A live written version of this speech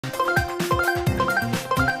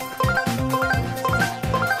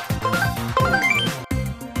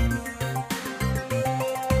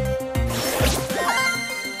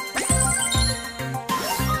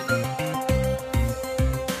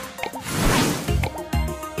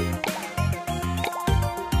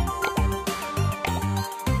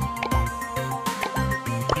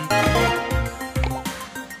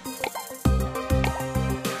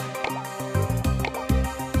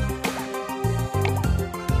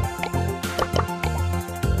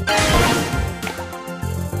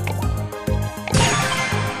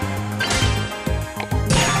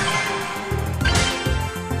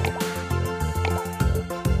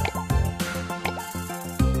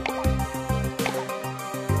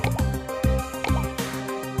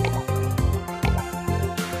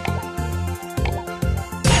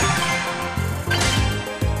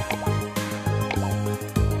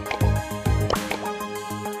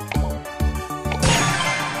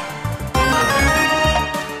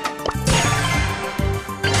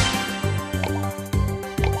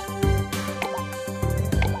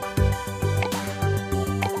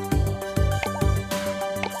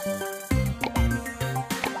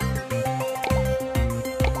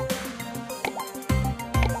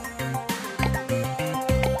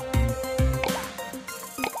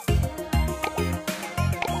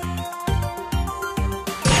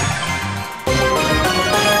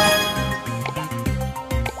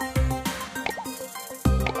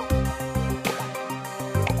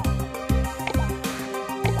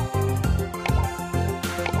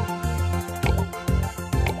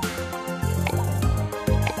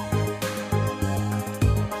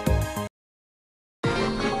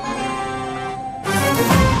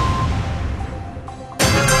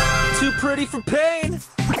pretty for pain!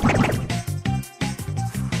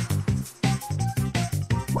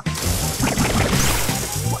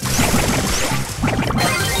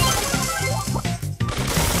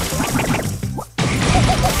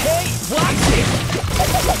 Hey, watch it!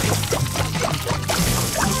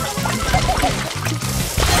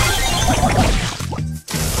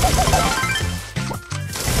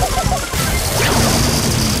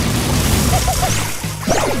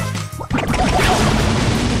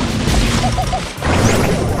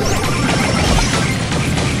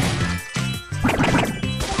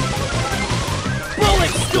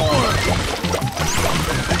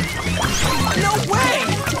 No way!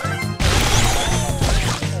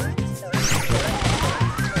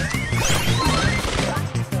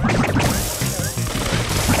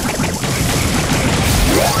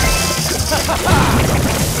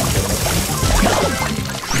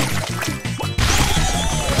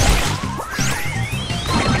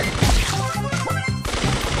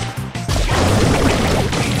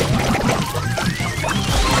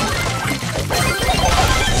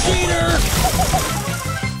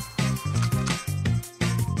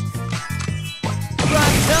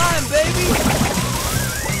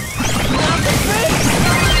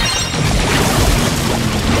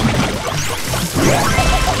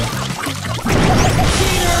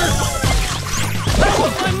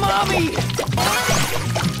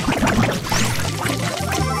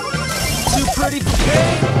 Too pretty for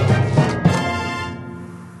pain.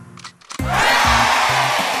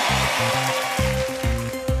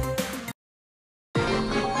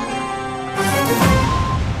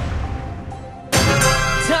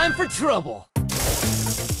 Time for trouble.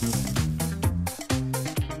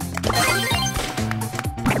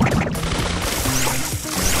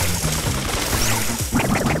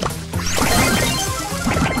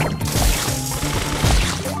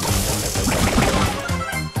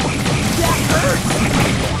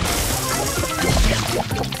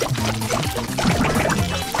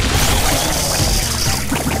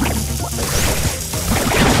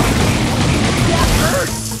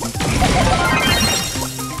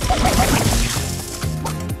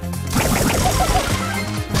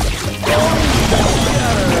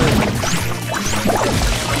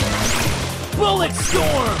 Bullet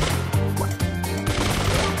storm!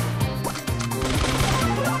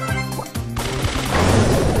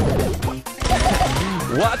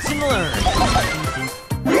 Watch and learn.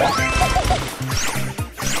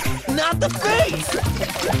 Not the face!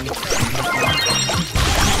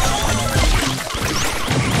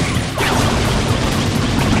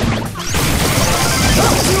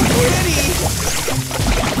 Oh, too pretty!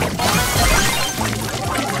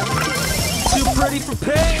 Too pretty for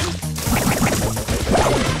pain!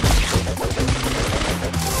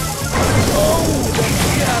 Oh, the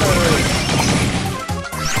shadow!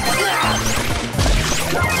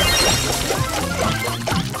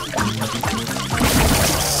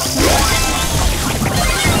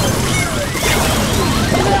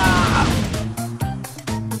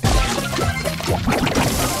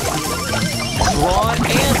 Brawl and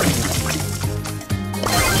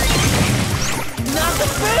not the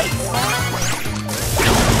face!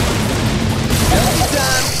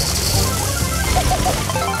 Done.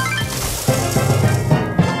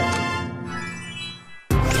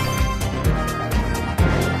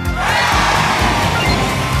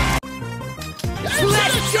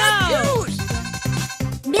 Let's go!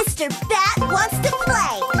 Mr. Fat wants to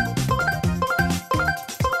play!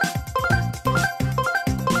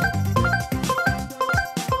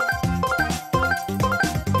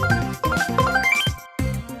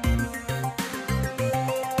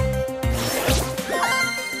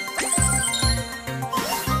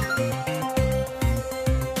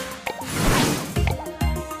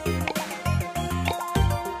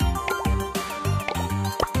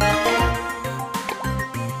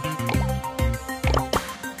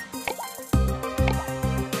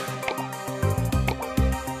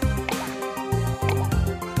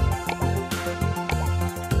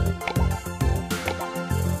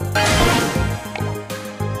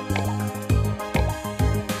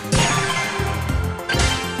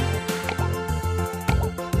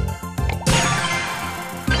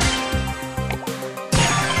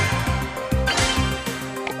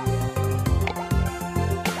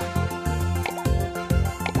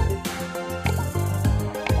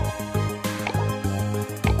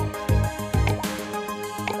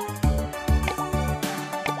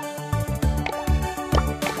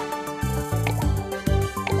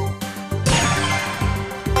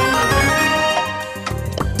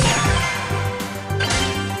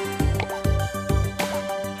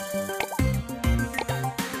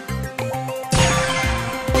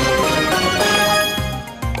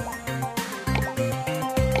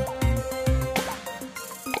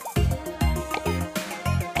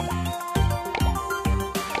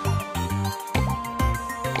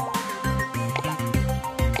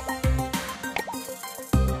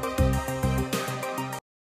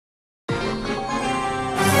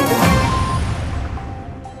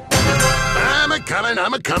 coming,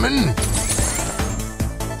 I'm a-coming.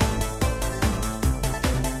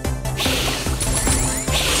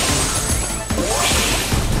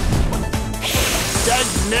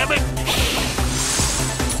 Dagnabbit!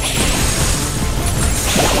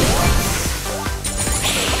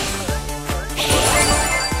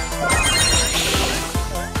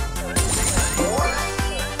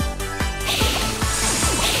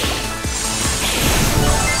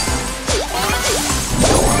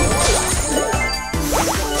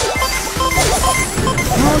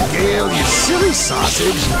 Oh, Gale, you silly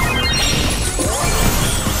sausage!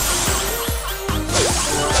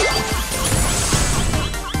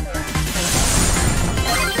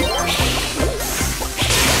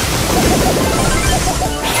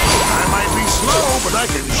 But I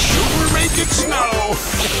can sure make it snow.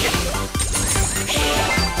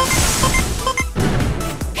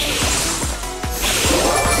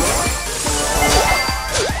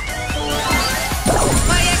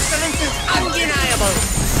 My excellence is undeniable.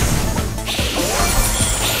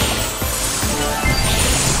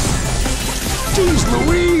 Jeez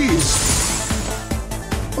Louise!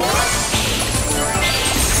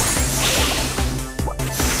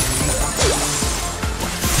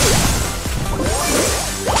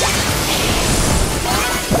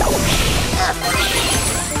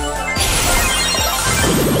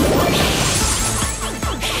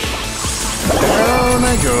 Down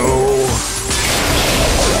I go.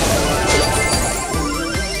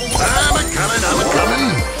 I'm a-coming, I'm a-coming.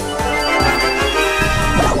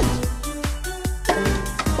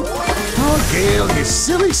 Oh, Gale, you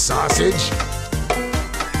silly sausage.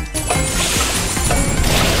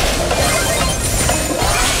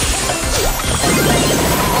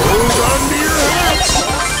 Hold on to your hats.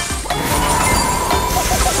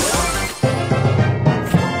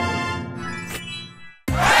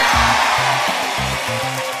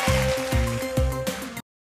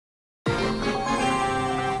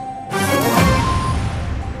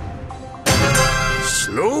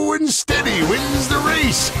 Slow and steady wins the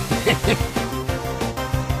race.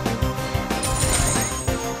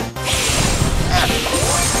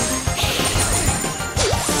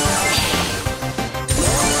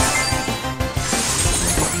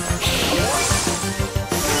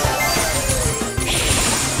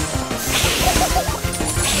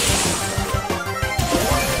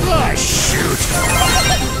 Ah, shoot.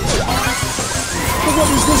 But what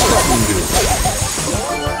does this button do?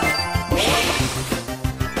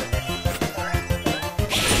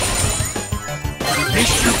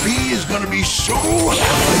 Mr. P is gonna be so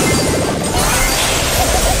happy.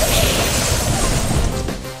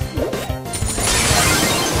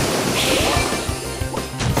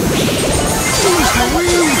 Jeez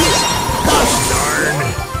Louise! Gosh darn!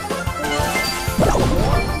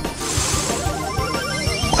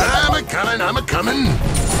 I'm a-coming, I'm a-coming.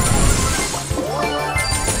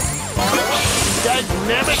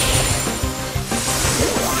 Dagnabbit!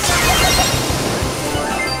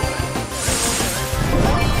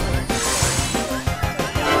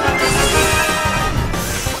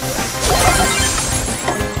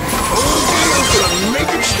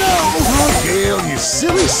 Oh, Gale, you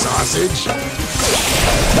silly sausage!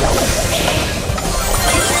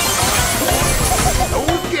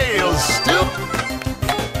 Oh, Gale, still...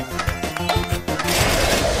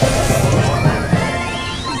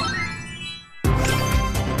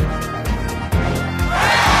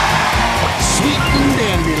 Sweet and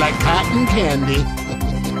dandy like cotton candy.